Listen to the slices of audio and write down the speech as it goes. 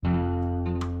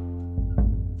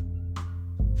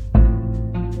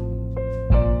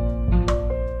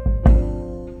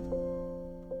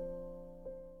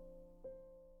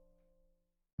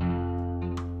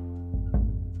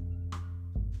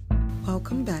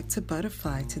Welcome back to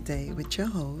Butterfly today with your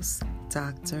host,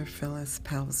 Dr. Phyllis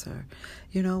Pelzer.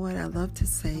 You know what? I love to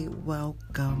say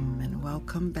welcome and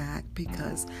welcome back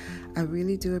because I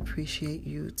really do appreciate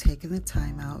you taking the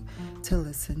time out to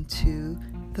listen to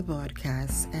the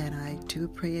broadcast, and I do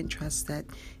pray and trust that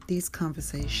these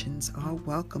conversations are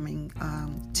welcoming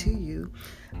to you,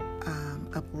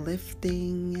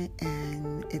 uplifting,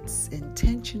 and it's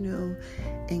intentional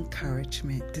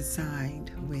encouragement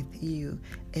designed with you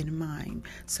in mind.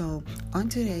 So on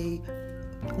today,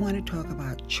 I want to talk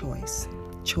about choices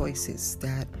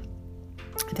that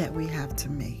we have to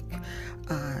make.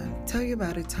 Tell you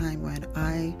about a time when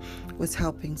I was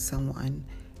helping someone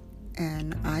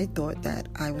and I thought that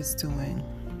I was doing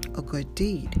a good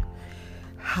deed.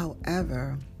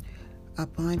 However,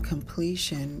 upon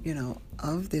completion,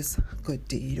 of this good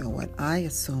deed, or what I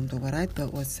assumed or what I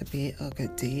thought was to be a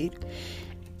good deed,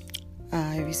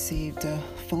 I received a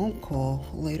phone call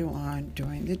later on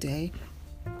during the day,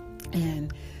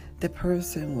 and the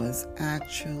person was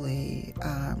actually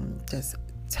just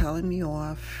telling me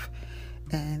off,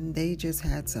 and they just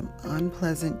had some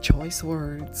unpleasant choice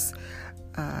words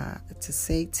to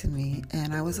say to me,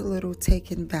 and I was a little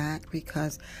taken back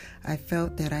because I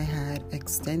felt that I had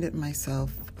extended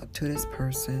myself to this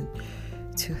person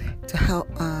to help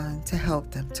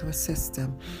them, to assist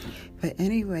them. But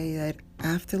anyway, that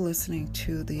after listening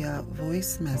to the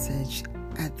voice message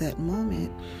at that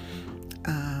moment,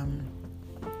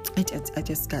 I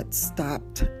just got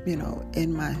stopped,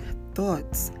 in my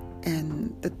thoughts.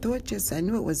 And the thought I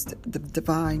knew it was the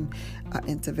divine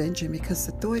intervention, because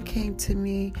the thought came to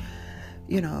me,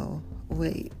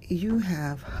 wait, you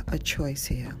have a choice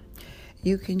here.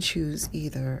 You can choose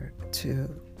either to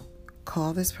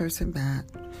call this person back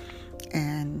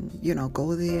and,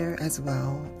 go there as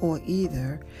well, or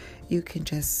either you can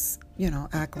just,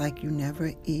 act like you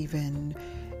never even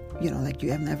like you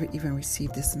have never even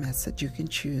received this message. You can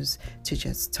choose to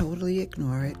just totally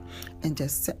ignore it and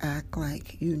just to act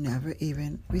like you never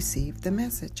even received the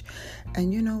message.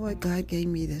 And you know what? God gave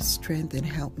me the strength and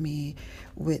helped me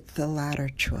with the latter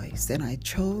choice. And I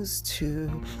chose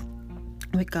to,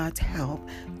 with God's help,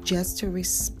 just to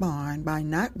respond by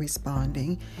not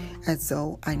responding as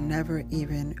though I never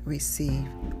even received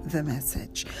the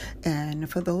message. And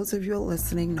for those of you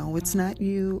listening, no, it's not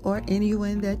you or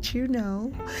anyone that you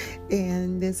know.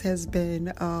 And this has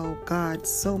been,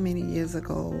 so many years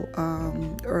ago,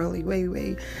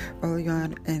 way early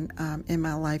on in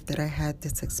my life that I had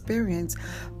this experience.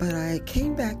 But I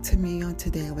came back to me on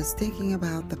today. I was thinking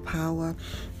about the power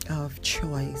of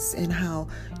choice and how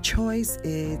choice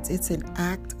it's an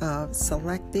act of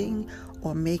selecting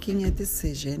or making a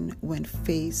decision when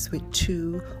faced with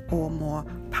two or more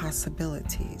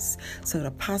possibilities. So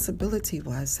the possibility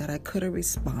was that I could have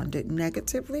responded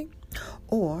negatively,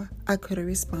 or I could have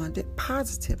responded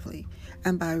positively.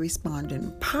 And by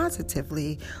responding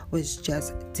positively was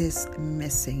just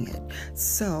dismissing it.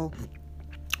 So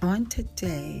on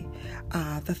today,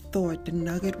 the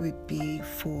nugget would be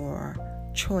for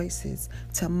choices,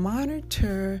 to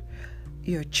monitor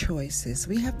your choices.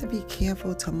 We have to be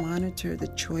careful to monitor the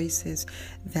choices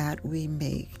that we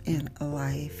make in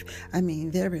life. I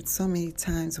mean, there were so many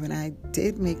times when I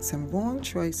did make some wrong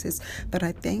choices, but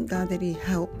I thank God that He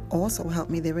also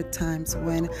helped me. There were times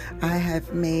when I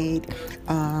have made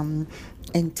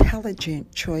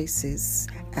intelligent choices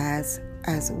as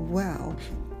well.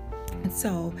 And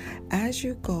so as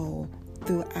you go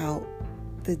throughout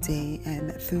the day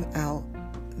and throughout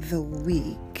the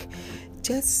week,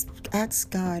 just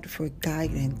ask God for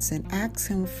guidance and ask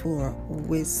Him for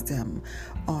wisdom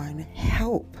on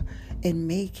help in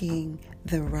making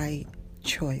the right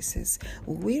choices.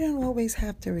 We don't always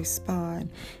have to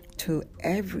respond to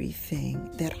everything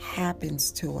that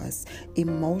happens to us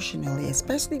emotionally,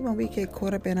 especially when we get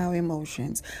caught up in our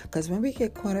emotions. Because when we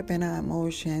get caught up in our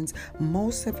emotions,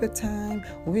 most of the time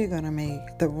we're going to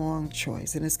make the wrong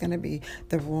choice, and it's going to be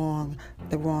the wrong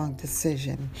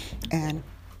decision. And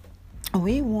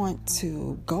we want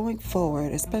to, going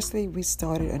forward, especially we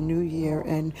started a new year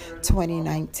in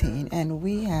 2019, and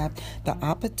we have the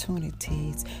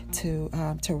opportunities to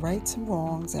right some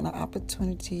wrongs, and the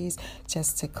opportunities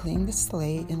just to clean the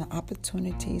slate, and the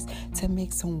opportunities to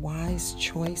make some wise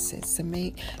choices, to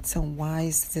make some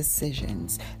wise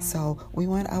decisions. So we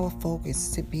want our focus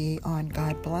to be on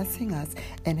God blessing us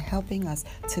and helping us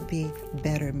to be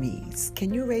better me's.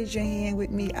 Can you raise your hand with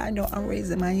me? I know I'm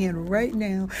raising my hand right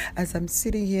now as I'm I'm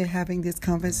sitting here having this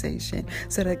conversation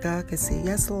so that God can say,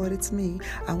 yes, Lord, it's me.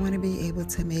 I want to be able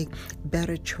to make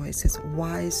better choices,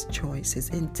 wise choices,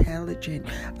 intelligent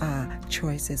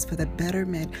choices for the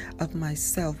betterment of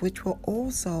myself, which will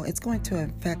also, it's going to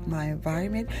affect my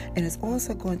environment, and it's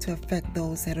also going to affect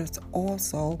those that is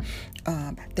also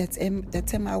that's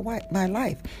in my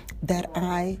life that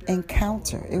I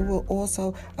encounter. It will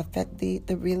also affect the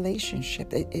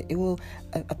relationship. It will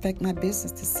affect my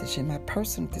business decision, my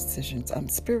personal decisions,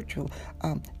 spiritual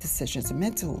decisions,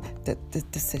 mental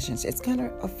decisions. It's going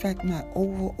to affect my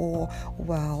overall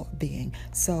well-being.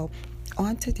 So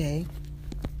on today,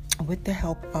 with the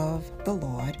help of the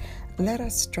Lord, let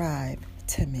us strive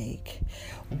to make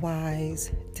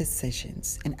wise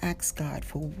decisions and ask God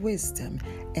for wisdom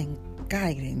and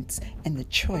guidance in the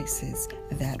choices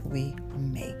that we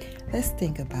make. Let's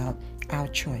think about our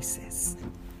choices.